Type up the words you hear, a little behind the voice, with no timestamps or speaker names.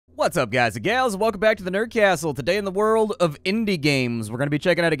What's up, guys and gals? Welcome back to the Nerd Castle. Today in the world of indie games, we're going to be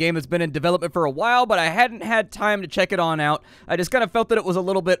checking out a game that's been in development for a while, but I hadn't had time to check it on out. I just kind of felt that it was a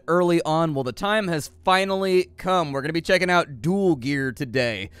little bit early on. Well, the time has finally come. We're going to be checking out Dual Gear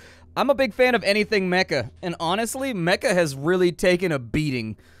today. I'm a big fan of anything mecha, and honestly, mecha has really taken a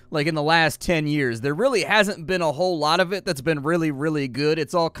beating. Like in the last 10 years. There really hasn't been a whole lot of it that's been really, really good.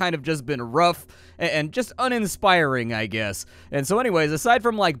 It's all kind of just been rough and just uninspiring, I guess. And so anyways, aside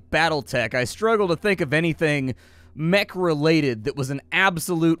from like Battletech, I struggle to think of anything mech-related that was an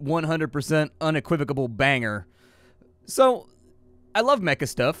absolute 100% unequivocal banger. So, I love mecha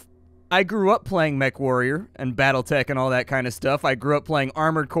stuff. I grew up playing Mech Warrior and Battletech and all that kind of stuff. I grew up playing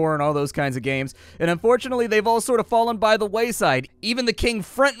Armored Core and all those kinds of games. And unfortunately, they've all sort of fallen by the wayside. Even the King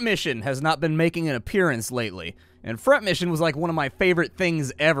Front Mission has not been making an appearance lately. And Front Mission was like one of my favorite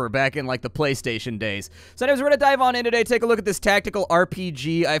things ever back in like the PlayStation days. So anyways, we're going to dive on in today, take a look at this tactical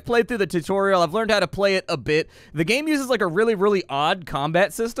RPG. I've played through the tutorial. I've learned how to play it a bit. The game uses like a really, really odd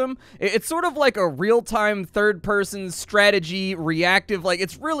combat system. It's sort of like a real-time third-person strategy, reactive. Like,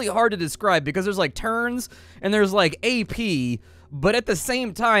 it's really hard to describe because there's like turns and there's like AP, but at the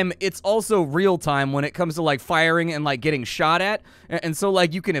same time, it's also real-time when it comes to, like, firing and, like, getting shot at. And so,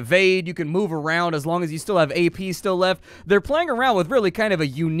 like, you can evade, you can move around as long as you still have AP still left. They're playing around with really kind of a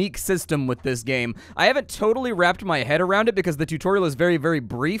unique system with this game. I haven't totally wrapped my head around it because the tutorial is very, very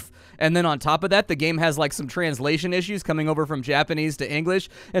brief. And then on top of that, the game has, like, some translation issues coming over from Japanese to English.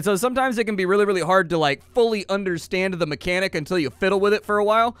 And so sometimes it can be really, really hard to, like, fully understand the mechanic until you fiddle with it for a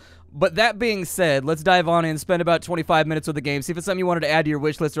while. But that being said, let's dive on in, spend about 25 minutes with the game, see if it's something you wanted to add to your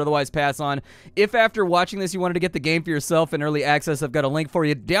wish list or otherwise pass on. If after watching this you wanted to get the game for yourself in early access, I've got a link for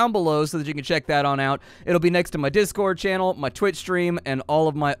you down below so that you can check that on out. It'll be next to my Discord channel, my Twitch stream, and all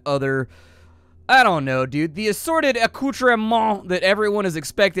of my other, I don't know, dude, the assorted accoutrement that everyone is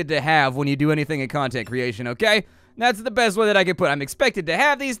expected to have when you do anything in content creation, okay? That's the best way that I can put it. I'm expected to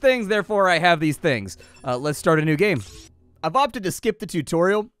have these things, therefore I have these things. Let's start a new game. I've opted to skip the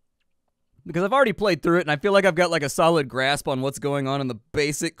tutorial because I've already played through it, and I feel like I've got like a solid grasp on what's going on in the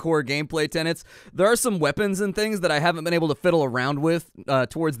basic core gameplay tenets. There are some weapons and things that I haven't been able to fiddle around with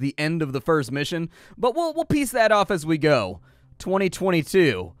towards the end of the first mission, but we'll piece that off as we go.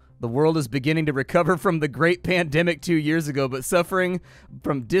 2022. The world is beginning to recover from the great pandemic 2 years ago, but suffering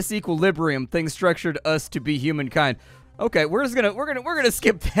from disequilibrium, things structured us to be humankind. Okay, we're gonna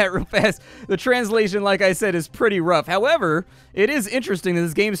skip that real fast. The translation, like I said, is pretty rough. However, it is interesting that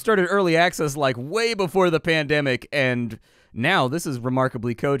this game started early access like way before the pandemic, and now this is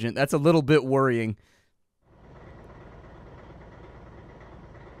remarkably cogent. That's a little bit worrying.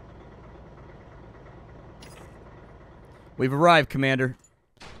 We've arrived, Commander.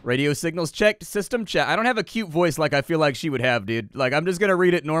 Radio signals checked, system check. I don't have a cute voice like I feel like she would have, dude. Like, I'm just gonna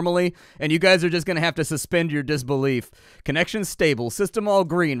read it normally, and you guys are just gonna have to suspend your disbelief. Connection stable, system all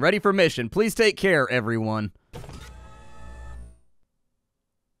green, ready for mission. Please take care, everyone.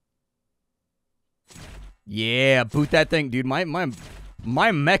 Yeah, boot that thing, dude. My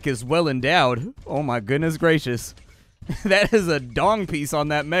mech is well endowed. Oh my goodness gracious. That is a dong piece on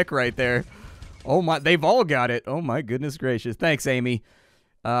that mech right there. Oh my, they've all got it. Oh my goodness gracious. Thanks, Amy.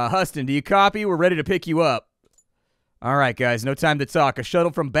 Huston, do you copy? We're ready to pick you up. All right, guys, no time to talk. A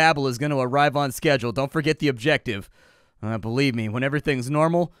shuttle from Babel is going to arrive on schedule. Don't forget the objective. Believe me, when everything's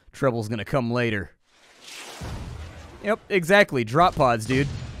normal, trouble's going to come later. Yep, exactly. Drop pods, dude.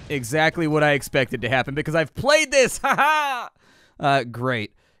 Exactly what I expected to happen because I've played this. Ha-ha!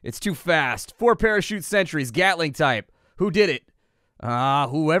 Great. It's too fast. 4 parachute sentries, Gatling type. Who did it?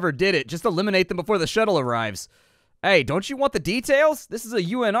 Whoever did it. Just eliminate them before the shuttle arrives. Hey, don't you want the details? This is a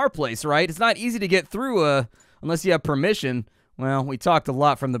UNR place, right? It's not easy to get through, unless you have permission. Well, we talked a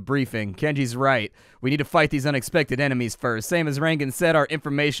lot from the briefing. Kenji's right. We need to fight these unexpected enemies first. Same as Rangan said, our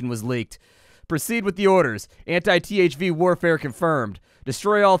information was leaked. Proceed with the orders. Anti-THV warfare confirmed.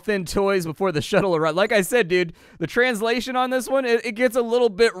 Destroy all thin toys before the shuttle arrives. Like I said, dude, the translation on this one, it gets a little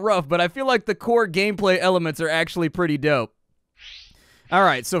bit rough, but I feel like the core gameplay elements are actually pretty dope.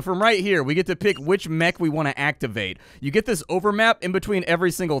 Alright, so from right here, we get to pick which mech we want to activate. You get this overmap in between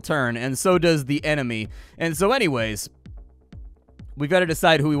every single turn, and so does the enemy. And so anyways, we've got to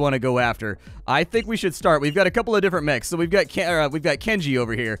decide who we want to go after. I think we should start. We've got a couple of different mechs. So we've got Kenji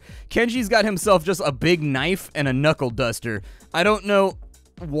over here. Kenji's got himself just a big knife and a knuckle duster. I don't know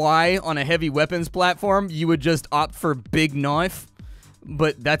why on a heavy weapons platform you would just opt for big knife.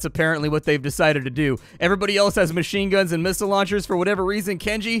 But that's apparently what they've decided to do. Everybody else has machine guns and missile launchers for whatever reason.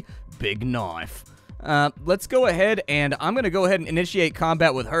 Kenji, big knife. Let's go ahead, and I'm going to go ahead and initiate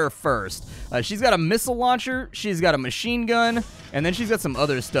combat with her first. She's got a missile launcher, she's got a machine gun, and then she's got some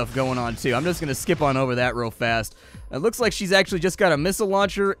other stuff going on, too. I'm just going to skip on over that real fast. It looks like she's actually just got a missile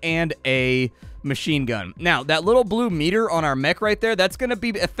launcher and a machine gun. Now, that little blue meter on our mech right there, that's going to be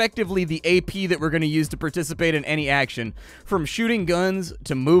effectively the AP that we're going to use to participate in any action. From shooting guns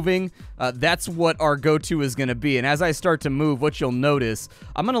to moving, that's what our go-to is going to be. And as I start to move, what you'll notice,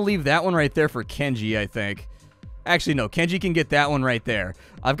 I'm going to leave that one right there for Kenji, I think. Actually, no, Kenji can get that one right there.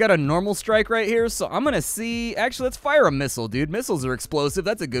 I've got a normal strike right here, so I'm going to see... Actually, let's fire a missile, dude. Missiles are explosive.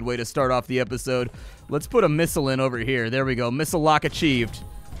 That's a good way to start off the episode. Let's put a missile in over here. There we go. Missile lock achieved.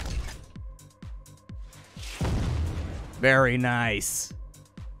 Very nice.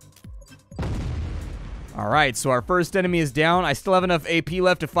 Alright, so our first enemy is down. I still have enough AP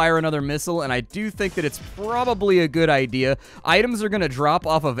left to fire another missile, and I do think that it's probably a good idea. Items are going to drop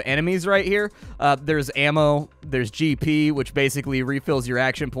off of enemies right here. There's ammo, there's GP, which basically refills your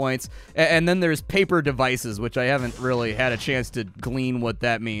action points, and then there's paper devices, which I haven't really had a chance to glean what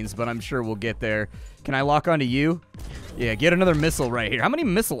that means, but I'm sure we'll get there. Can I lock onto you? Yeah, get another missile right here. How many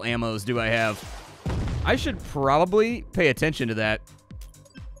missile ammos do I have? I should probably pay attention to that.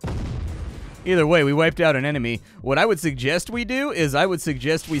 Either way, we wiped out an enemy. What I would suggest we do is I would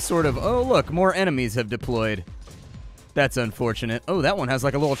suggest we sort of... Oh, look, more enemies have deployed. That's unfortunate. Oh, that one has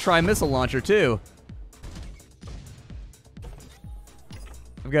like a little tri-missile launcher, too.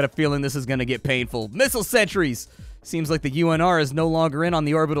 I've got a feeling this is going to get painful. Missile sentries! Seems like the UNR is no longer in on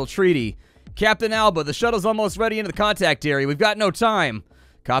the orbital treaty. Captain Alba, the shuttle's almost ready into the contact area. We've got no time.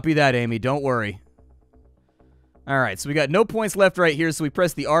 Copy that, Amy. Don't worry. Alright, so we got no points left right here, so we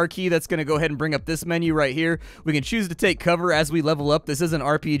press the R key. That's going to go ahead and bring up this menu right here. We can choose to take cover as we level up. This is an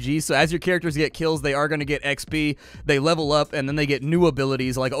RPG, so as your characters get kills, they are going to get XP. They level up, and then they get new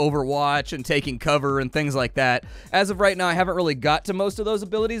abilities like Overwatch and taking cover and things like that. As of right now, I haven't really got to most of those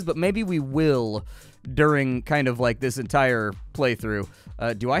abilities, but maybe we will during kind of like this entire playthrough.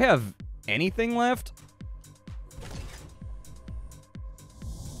 Do I have anything left?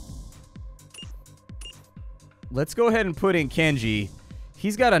 Let's go ahead and put in Kenji.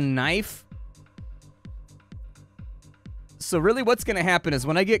 He's got a knife. So really what's going to happen is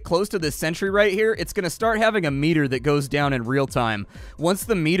when I get close to this sentry right here, it's going to start having a meter that goes down in real time. Once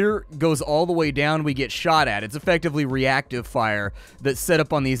the meter goes all the way down, we get shot at. It's effectively reactive fire that's set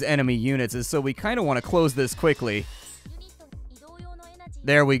up on these enemy units. And so we kind of want to close this quickly.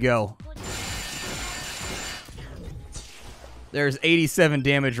 There we go. There's 87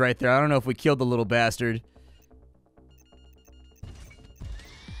 damage right there. I don't know if we killed the little bastard.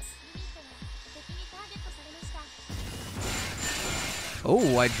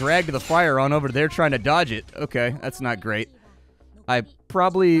 Oh, I dragged the fire on over there trying to dodge it. Okay, that's not great. I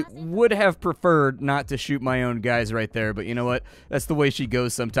probably would have preferred not to shoot my own guys right there, but you know what? That's the way she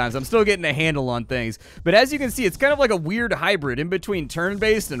goes sometimes. I'm still getting a handle on things. But as you can see, it's kind of like a weird hybrid in between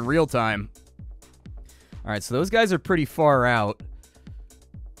turn-based and real-time. Alright, so those guys are pretty far out.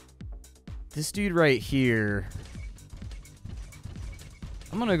 This dude right here...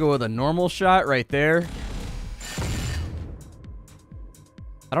 I'm gonna go with a normal shot right there.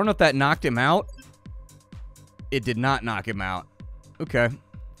 I don't know if that knocked him out. It did not knock him out. Okay,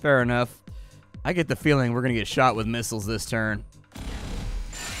 fair enough. I get the feeling we're going to get shot with missiles this turn.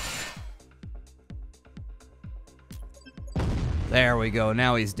 There we go.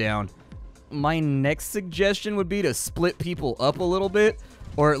 Now he's down. My next suggestion would be to split people up a little bit,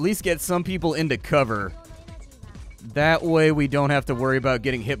 or at least get some people into cover. That way we don't have to worry about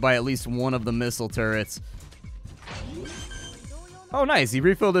getting hit by at least one of the missile turrets. Oh, nice. He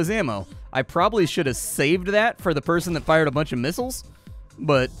refilled his ammo. I probably should have saved that for the person that fired a bunch of missiles.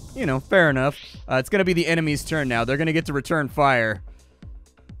 But, you know, fair enough. It's going to be the enemy's turn now. They're going to get to return fire.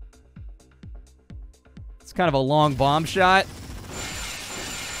 It's kind of a long bomb shot.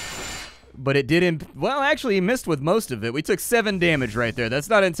 But it didn't... Well, actually, he missed with most of it. We took 7 damage right there. That's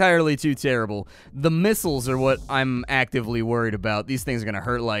not entirely too terrible. The missiles are what I'm actively worried about. These things are going to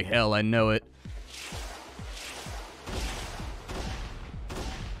hurt like hell. I know it.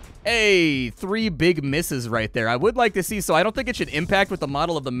 Hey, 3 big misses right there. I would like to see, so I don't think it should impact with the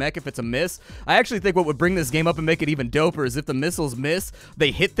model of the mech if it's a miss. I actually think what would bring this game up and make it even doper is if the missiles miss,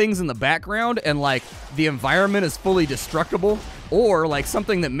 they hit things in the background and, like, the environment is fully destructible, or, like,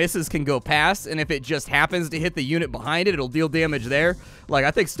 something that misses can go past, and if it just happens to hit the unit behind it, it'll deal damage there. Like,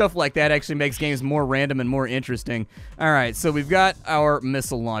 I think stuff like that actually makes games more random and more interesting. Alright, so we've got our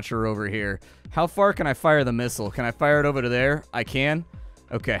missile launcher over here. How far can I fire the missile? Can I fire it over to there? I can.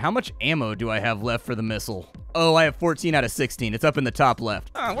 Okay, how much ammo do I have left for the missile? Oh, I have 14 out of 16. It's up in the top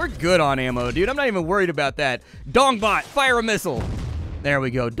left. Oh, we're good on ammo, dude. I'm not even worried about that. Dongbot, fire a missile. There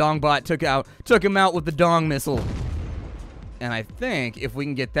we go. Dongbot took him out with the dong missile. And I think if we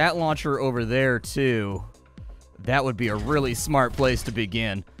can get that launcher over there too, that would be a really smart place to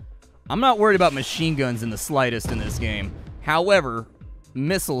begin. I'm not worried about machine guns in the slightest in this game. However,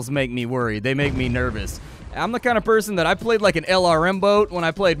 missiles make me worried. They make me nervous. I'm the kind of person that I played like an LRM boat when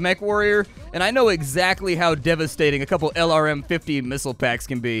I played Mech Warrior, and I know exactly how devastating a couple LRM 50 missile packs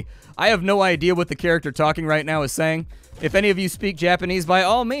can be. I have no idea what the character talking right now is saying. If any of you speak Japanese, by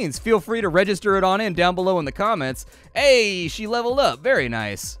all means, feel free to register it on in down below in the comments. Hey, she leveled up. Very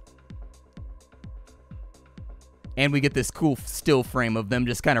nice. And we get this cool still frame of them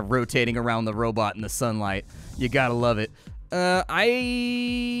just kind of rotating around the robot in the sunlight. You gotta love it.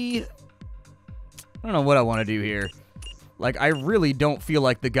 I don't know what I want to do here. Like, I really don't feel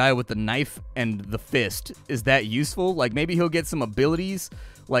like the guy with the knife and the fist is that useful. Like, maybe he'll get some abilities,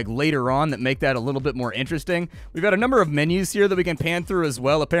 like, later on that make that a little bit more interesting. We've got a number of menus here that we can pan through as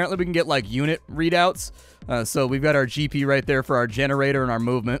well. Apparently, we can get, like, unit readouts. So we've got our GP right there for our generator and our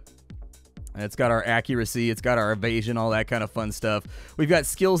movement. It's got our accuracy, it's got our evasion, all that kind of fun stuff. We've got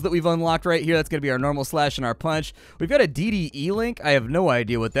skills that we've unlocked right here. That's going to be our normal slash and our punch. We've got a DDE link. I have no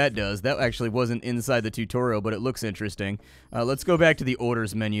idea what that does. That actually wasn't inside the tutorial, but it looks interesting. Let's go back to the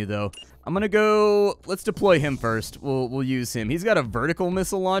orders menu, though. I'm going to go... Let's deploy him first. We'll use him. He's got a vertical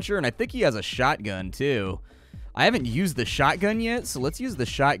missile launcher, and I think he has a shotgun, too. I haven't used the shotgun yet, so let's use the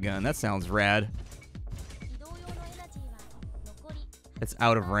shotgun. That sounds rad. It's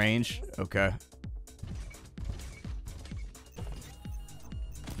out of range. Okay.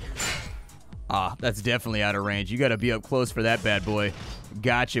 Ah, that's definitely out of range. You got to be up close for that bad boy.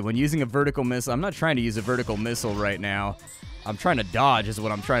 Gotcha. When using a vertical missile, I'm not trying to use a vertical missile right now. I'm trying to dodge is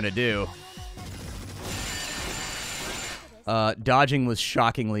what I'm trying to do. Dodging was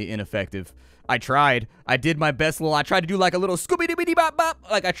shockingly ineffective. I tried. I did my best I tried to do like a little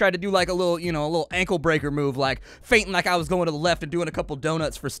scooby-dooby-bop-bop. Like I tried to do like a little, you know, a little ankle breaker move, like feinting like I was going to the left and doing a couple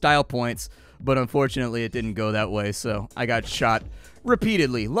donuts for style points. But unfortunately, it didn't go that way, so I got shot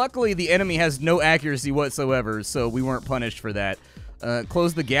repeatedly. Luckily, the enemy has no accuracy whatsoever, so we weren't punished for that.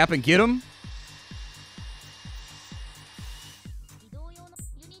 Close the gap and get him.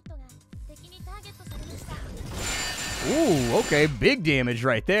 Ooh, okay, big damage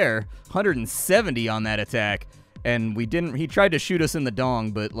right there. 170 on that attack. And we didn't, he tried to shoot us in the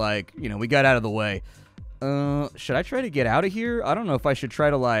dong, but like, you know, we got out of the way. Should I try to get out of here? I don't know if I should try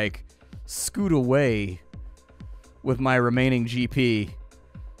to like scoot away with my remaining GP.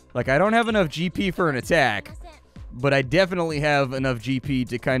 Like, I don't have enough GP for an attack, but I definitely have enough GP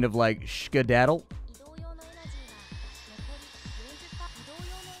to kind of like skedaddle.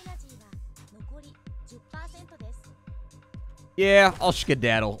 Yeah, I'll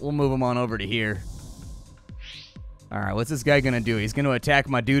skedaddle. We'll move him on over to here. Alright, what's this guy gonna do? He's gonna attack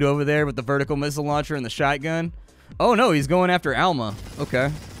my dude over there with the vertical missile launcher and the shotgun? Oh no, he's going after Alma.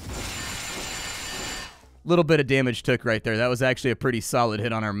 Okay. Little bit of damage took right there. That was actually a pretty solid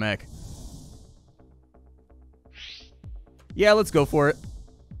hit on our mech. Yeah, let's go for it.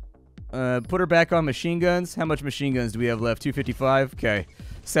 Put her back on machine guns. How much machine guns do we have left? 255? Okay.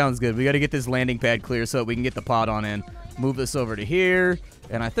 Sounds good. We gotta get this landing pad clear so that we can get the pod on in. Move this over to here.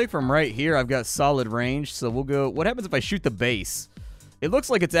 And I think from right here, I've got solid range. So we'll go... What happens if I shoot the base? It looks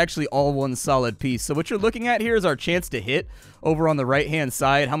like it's actually all one solid piece. So what you're looking at here is our chance to hit over on the right-hand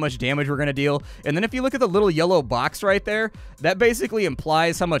side, how much damage we're going to deal. And then if you look at the little yellow box right there, that basically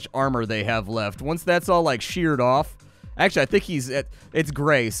implies how much armor they have left. Once that's all, like, sheared off... Actually, I think it's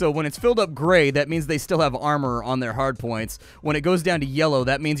gray. So when it's filled up gray, that means they still have armor on their hard points. When it goes down to yellow,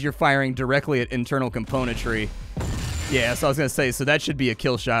 that means you're firing directly at internal componentry. Yeah, so I was going to say, so that should be a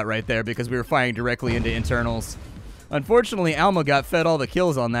kill shot right there because we were firing directly into internals. Unfortunately, Alma got fed all the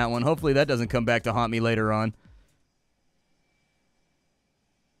kills on that one. Hopefully that doesn't come back to haunt me later on.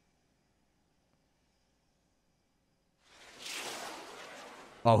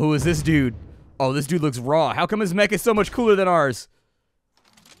 Oh, who is this dude? Oh, this dude looks raw. How come his mech is so much cooler than ours?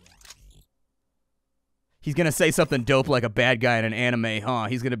 He's gonna say something dope like a bad guy in an anime, huh?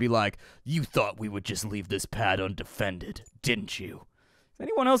 He's gonna be like, you thought we would just leave this pad undefended, didn't you? Is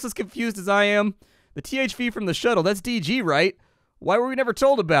anyone else as confused as I am? The THV from the shuttle, that's DG, right? Why were we never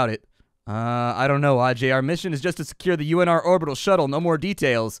told about it? I don't know, Aj. Our mission is just to secure the UNR orbital shuttle. No more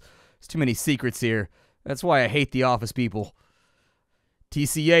details. There's too many secrets here. That's why I hate the office people.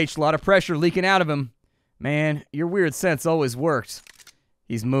 TCH, a lot of pressure leaking out of him. Man, your weird sense always worked.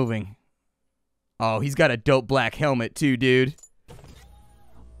 He's moving. Oh, he's got a dope black helmet too, dude.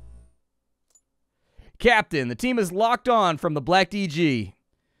 Captain, the team is locked on from the Black DG.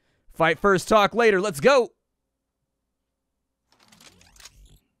 Fight first, talk later. Let's go.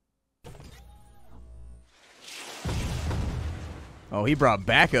 Oh, he brought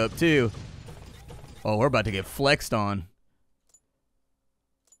backup, too. Oh, we're about to get flexed on.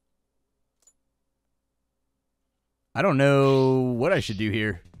 I don't know what I should do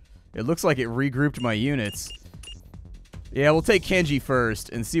here. It looks like it regrouped my units. Yeah, we'll take Kenji first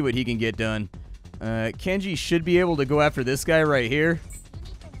and see what he can get done. Kenji should be able to go after this guy right here.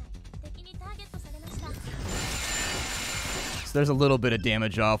 So there's a little bit of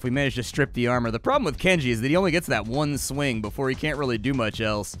damage off. We managed to strip the armor. The problem with Kenji is that he only gets that one swing before he can't really do much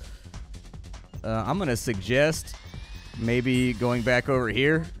else. I'm going to suggest maybe going back over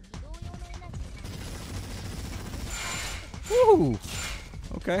here. Woo!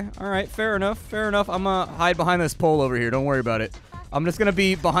 Okay, alright, fair enough, fair enough. I'm gonna hide behind this pole over here, don't worry about it. I'm just gonna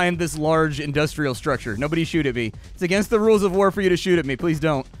be behind this large industrial structure. Nobody shoot at me. It's against the rules of war for you to shoot at me, please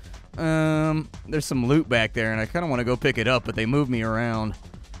don't. There's some loot back there, and I kinda wanna go pick it up, but they move me around.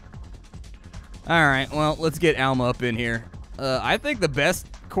 Alright, well, let's get Alma up in here. I think the best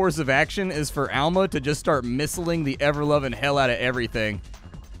course of action is for Alma to just start missiling the ever-loving hell out of everything.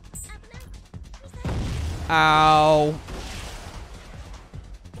 Ow.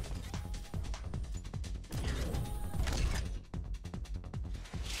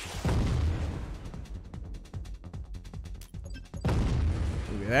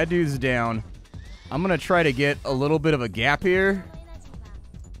 That dude's down. I'm gonna try to get a little bit of a gap here.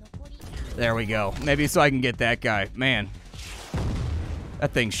 There we go. Maybe so I can get that guy. Man,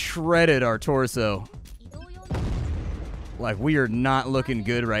 that thing shredded our torso. Like, we are not looking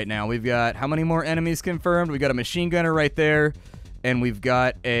good right now. We've got how many more enemies confirmed? We got a machine gunner right there, and we've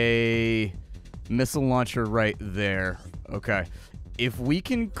got a missile launcher right there. Okay. If we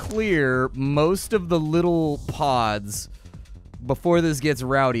can clear most of the little pods before this gets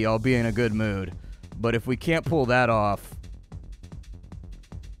rowdy, I'll be in a good mood. But if we can't pull that off...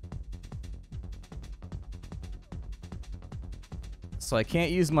 So I can't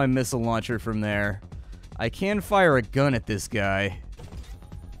use my missile launcher from there. I can fire a gun at this guy.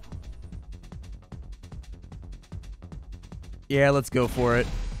 Yeah, let's go for it.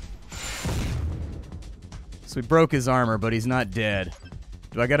 So we broke his armor, but he's not dead.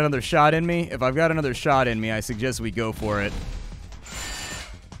 Do I got another shot in me? If I've got another shot in me, I suggest we go for it.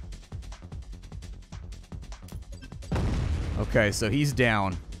 Okay, so he's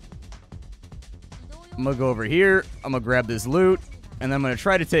down. I'm gonna go over here. I'm gonna grab this loot. And then I'm gonna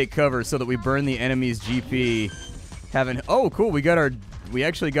try to take cover so that we burn the enemy's GP. Oh, cool. We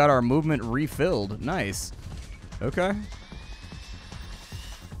actually got our movement refilled. Nice. Okay.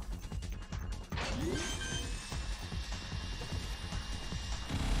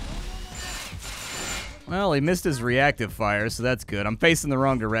 Well, he missed his reactive fire, so that's good. I'm facing the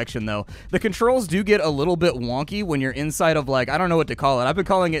wrong direction, though. The controls do get a little bit wonky when you're inside of, like, I don't know what to call it. I've been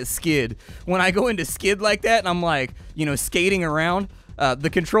calling it skid. When I go into skid like that and I'm, like, you know, skating around, the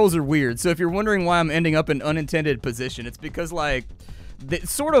controls are weird. So if you're wondering why I'm ending up in unintended position, it's because, like, it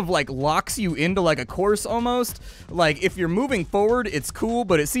sort of, like, locks you into, like, a course almost. Like, if you're moving forward, it's cool,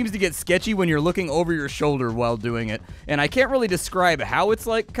 but it seems to get sketchy when you're looking over your shoulder while doing it. And I can't really describe how it's,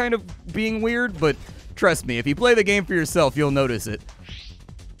 like, kind of being weird, but... Trust me, if you play the game for yourself, you'll notice it.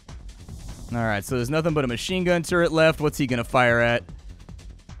 Alright, so there's nothing but a machine gun turret left. What's he gonna fire at?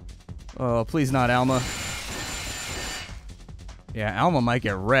 Oh, please not Alma. Yeah, Alma might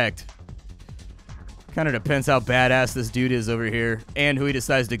get wrecked. Kind of depends how badass this dude is over here and who he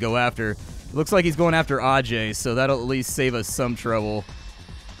decides to go after. It looks like he's going after Ajay, so that'll at least save us some trouble.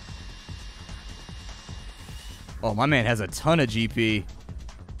 Oh, my man has a ton of GP.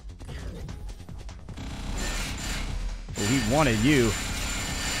 Well, he wanted you.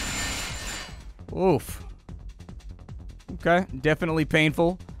 Oof. Okay, definitely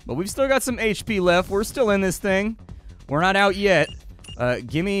painful. But we've still got some HP left. We're still in this thing. We're not out yet.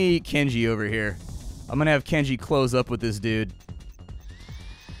 Give me Kenji over here. I'm gonna have Kenji close up with this dude.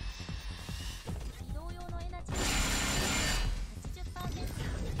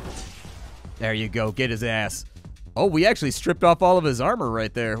 There you go. Get his ass. Oh, we actually stripped off all of his armor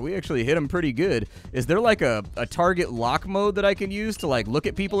right there. We actually hit him pretty good. Is there like a target lock mode that I can use to like look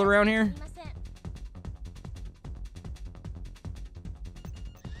at people around here?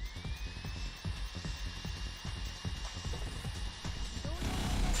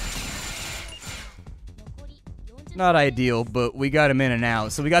 Not ideal, but we got him in and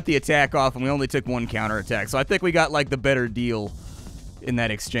out. So we got the attack off and we only took one counterattack. So I think we got like the better deal in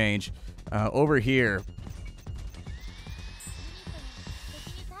that exchange. Over here.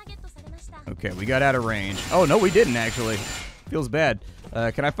 Okay, we got out of range. Oh, no, we didn't, actually. Feels bad.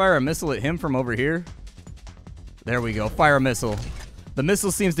 Can I fire a missile at him from over here? There we go. Fire a missile. The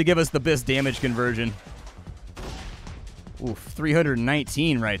missile seems to give us the best damage conversion. Oof,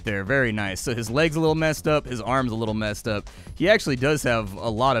 319 right there. Very nice. So his leg's a little messed up. His arm's a little messed up. He actually does have a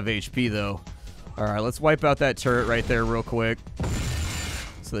lot of HP, though. All right, let's wipe out that turret right there real quick.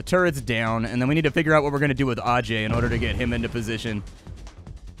 So the turret's down, and then we need to figure out what we're going to do with Ajay in order to get him into position.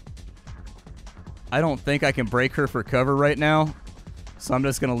 I don't think I can break her for cover right now, so I'm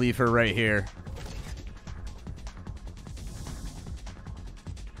just going to leave her right here.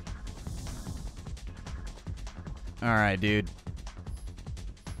 All right, dude.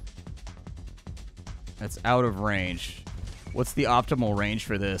 That's out of range. What's the optimal range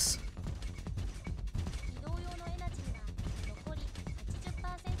for this?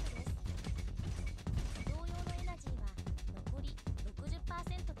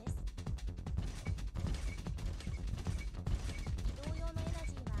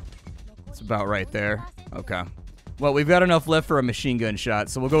 It's about right there. Okay. Well, we've got enough left for a machine gun shot,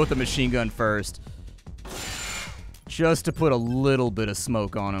 so we'll go with the machine gun first. Just to put a little bit of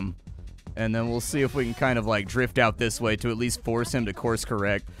smoke on him. And then we'll see if we can kind of like drift out this way to at least force him to course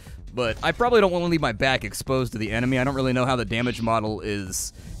correct. But I probably don't want to leave my back exposed to the enemy. I don't really know how the damage model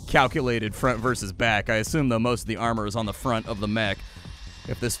is calculated front versus back. I assume, though, most of the armor is on the front of the mech,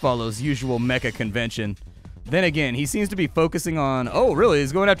 if this follows usual mecha convention. Then again, he seems to be focusing on... Oh, really?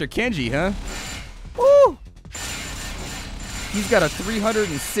 He's going after Kenji, huh? Woo! He's got a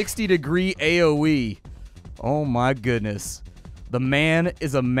 360-degree AoE. Oh my goodness. The man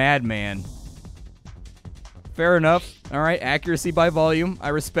is a madman. Fair enough. All right, accuracy by volume. I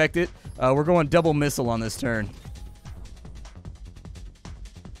respect it. We're going double missile on this turn.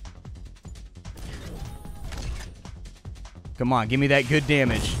 Come on, give me that good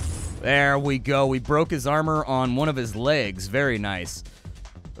damage. There we go. We broke his armor on one of his legs. Very nice.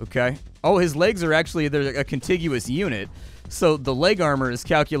 Okay. Oh, his legs are actually, they're a contiguous unit. So the leg armor is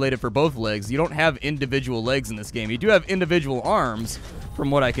calculated for both legs. You don't have individual legs in this game. You do have individual arms,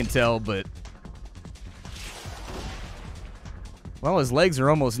 from what I can tell, but... Well, his legs are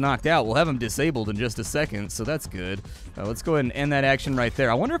almost knocked out. We'll have him disabled in just a second, so that's good. Let's go ahead and end that action right there.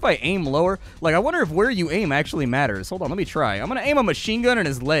 I wonder if I aim lower. Like, I wonder if where you aim actually matters. Hold on, let me try. I'm going to aim a machine gun in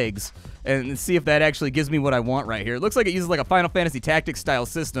his legs and see if that actually gives me what I want right here. It looks like it uses like a Final Fantasy Tactics style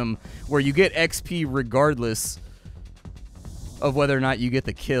system where you get XP regardless of whether or not you get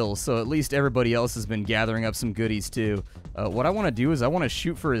the kill, so at least everybody else has been gathering up some goodies too. What I want to do is I want to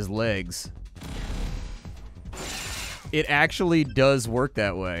shoot for his legs. It actually does work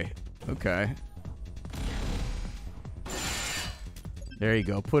that way. Okay. There you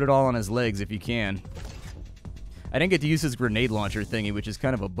go. Put it all on his legs if you can. I didn't get to use his grenade launcher thingy, which is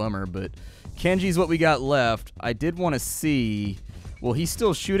kind of a bummer, but Kenji's what we got left. I did want to see... Will he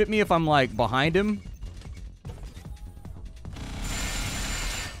still shoot at me if I'm, like, behind him?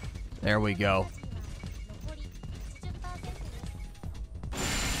 There we go.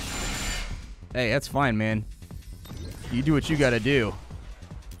 Hey, that's fine, man. You do what you gotta do.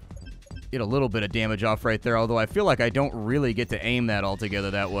 Get a little bit of damage off right there, although I feel like I don't really get to aim that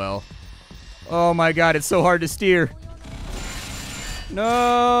altogether that well. Oh my god, it's so hard to steer.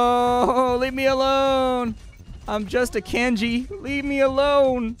 No, leave me alone. I'm just a Kenji. Leave me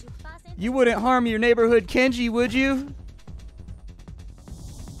alone. You wouldn't harm your neighborhood Kenji, would you?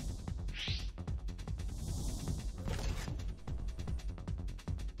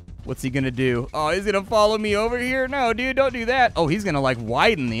 What's he gonna do? Oh, he's gonna follow me over here? No, dude, don't do that. Oh, he's gonna, like,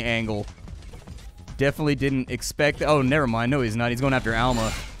 widen the angle. Definitely didn't expect... Oh, never mind. No, he's not. He's going after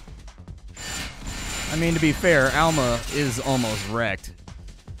Alma. I mean, to be fair, Alma is almost wrecked.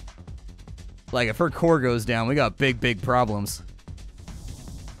 Like, if her core goes down, we got big, big problems.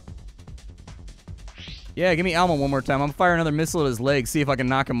 Yeah, give me Alma one more time. I'm gonna fire another missile at his leg, see if I can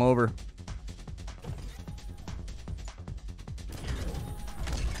knock him over.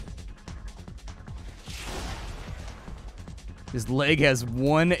 His leg has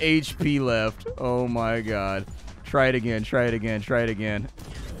 1 HP left. Oh my god. Try it again, try it again, try it again.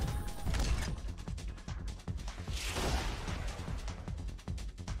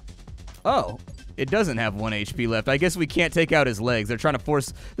 Oh, it doesn't have 1 HP left. I guess we can't take out his legs. They're trying to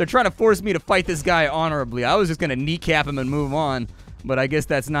force me to fight this guy honorably. I was just gonna kneecap him and move on, but I guess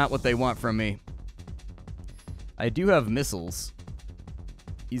that's not what they want from me. I do have missiles.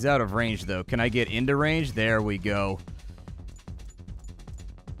 He's out of range though. Can I get into range? There we go.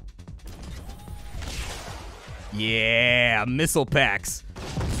 Yeah, missile packs.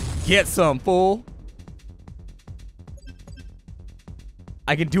 Get some, fool.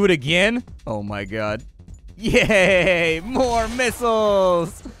 I can do it again? Oh my god. Yay! More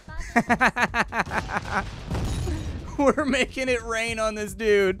missiles! We're making it rain on this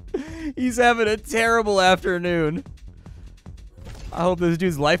dude. He's having a terrible afternoon. I hope this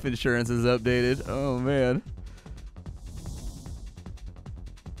dude's life insurance is updated. Oh man.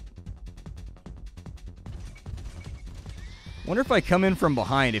 Wonder if I come in from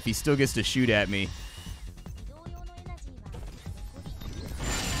behind if he still gets to shoot at me.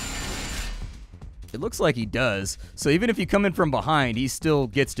 It looks like he does. So even if you come in from behind, he still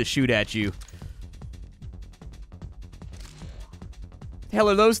gets to shoot at you. The hell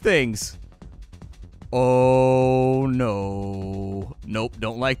are those things? Oh no. Nope,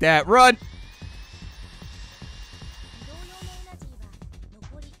 don't like that. Run!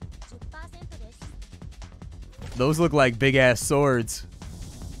 Those look like big ass swords.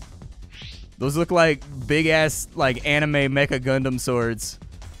 Those look like big ass like anime Mecha Gundam swords.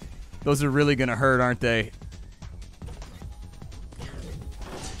 Those are really gonna hurt, aren't they?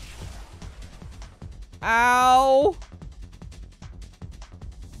 Ow!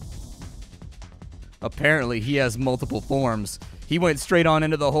 Apparently he has multiple forms. He went straight on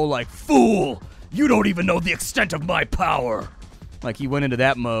into the whole like, fool! You don't even know the extent of my power! Like he went into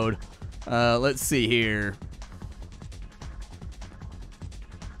that mode. Let's see here.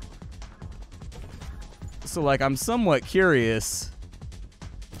 So like I'm somewhat curious.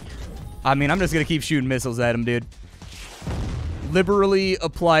 I mean, I'm just gonna keep shooting missiles at him, dude. Liberally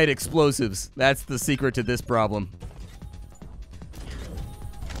applied explosives. That's the secret to this problem.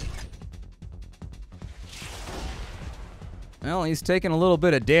 Well, he's taking a little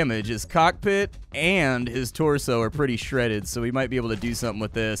bit of damage. His cockpit and his torso are pretty shredded, so we might be able to do something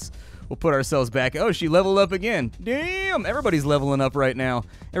with this. We'll put ourselves back. Oh, she leveled up again. Damn, everybody's leveling up right now.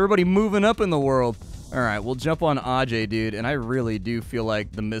 Everybody moving up in the world. All right, we'll jump on Ajay, dude, and I really do feel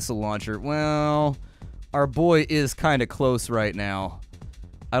like the missile launcher, well, our boy is kind of close right now.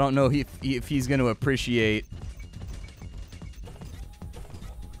 I don't know if he's going to appreciate.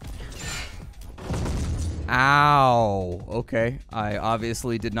 Ow. Okay, I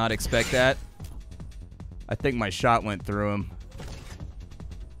obviously did not expect that. I think my shot went through him.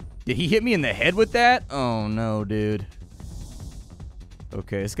 Did he hit me in the head with that? Oh, no, dude.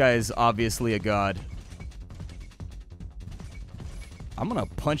 Okay, this guy is obviously a god. I'm gonna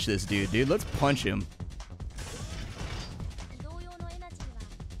punch this dude. Let's punch him.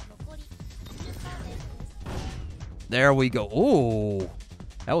 There we go. Ooh,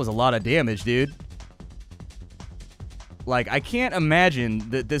 that was a lot of damage, dude. Like, I can't imagine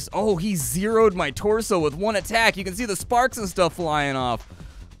that this... Oh, he zeroed my torso with one attack. You can see the sparks and stuff flying off.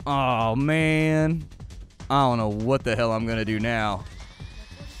 Oh, man. I don't know what the hell I'm gonna do now.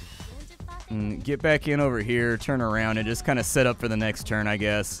 Get back in over here, turn around, and just kind of set up for the next turn, I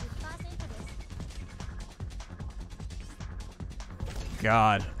guess.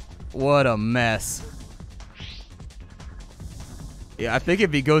 God, what a mess. Yeah, I think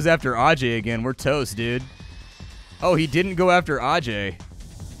if he goes after Ajay again, we're toast, dude. Oh, he didn't go after Ajay.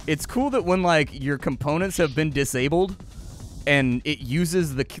 It's cool that when, like, your components have been disabled and it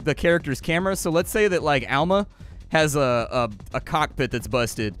uses the character's camera. So let's say that, like, Alma has a cockpit that's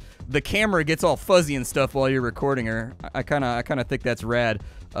busted. The camera gets all fuzzy and stuff while you're recording her. I kind of think that's rad.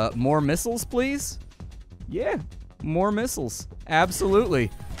 More missiles, please? Yeah, more missiles.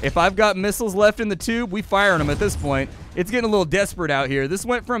 Absolutely. If I've got missiles left in the tube, we firing them at this point. It's getting a little desperate out here. This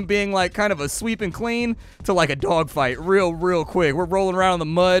went from being like kind of a sweep and clean to like a dogfight real quick. We're rolling around in the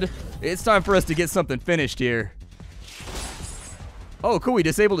mud. It's time for us to get something finished here. Oh, cool. We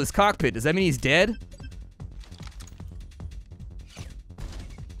disabled his cockpit. Does that mean he's dead?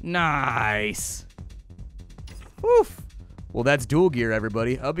 Nice. Oof. Well, that's Dual Gear,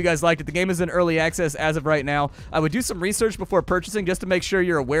 everybody. I hope you guys liked it. The game is in early access as of right now. I would do some research before purchasing just to make sure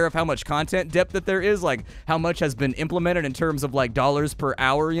you're aware of how much content depth that there is, like how much has been implemented in terms of like dollars per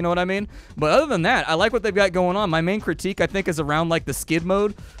hour, you know what I mean? But other than that, I like what they've got going on. My main critique, I think, is around like the skid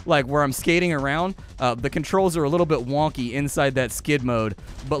mode, like where I'm skating around. The controls are a little bit wonky inside that skid mode.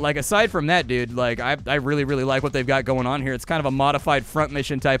 But like aside from that, dude, like I really like what they've got going on here. It's kind of a modified front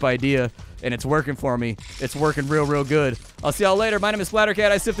mission type idea. And it's working for me. It's working real good. I'll see y'all later. My name is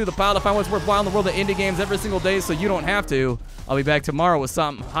Splattercat. I sift through the pile to find what's worthwhile in the world of indie games every single day so you don't have to. I'll be back tomorrow with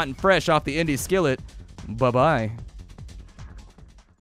something hot and fresh off the indie skillet. Bye-bye.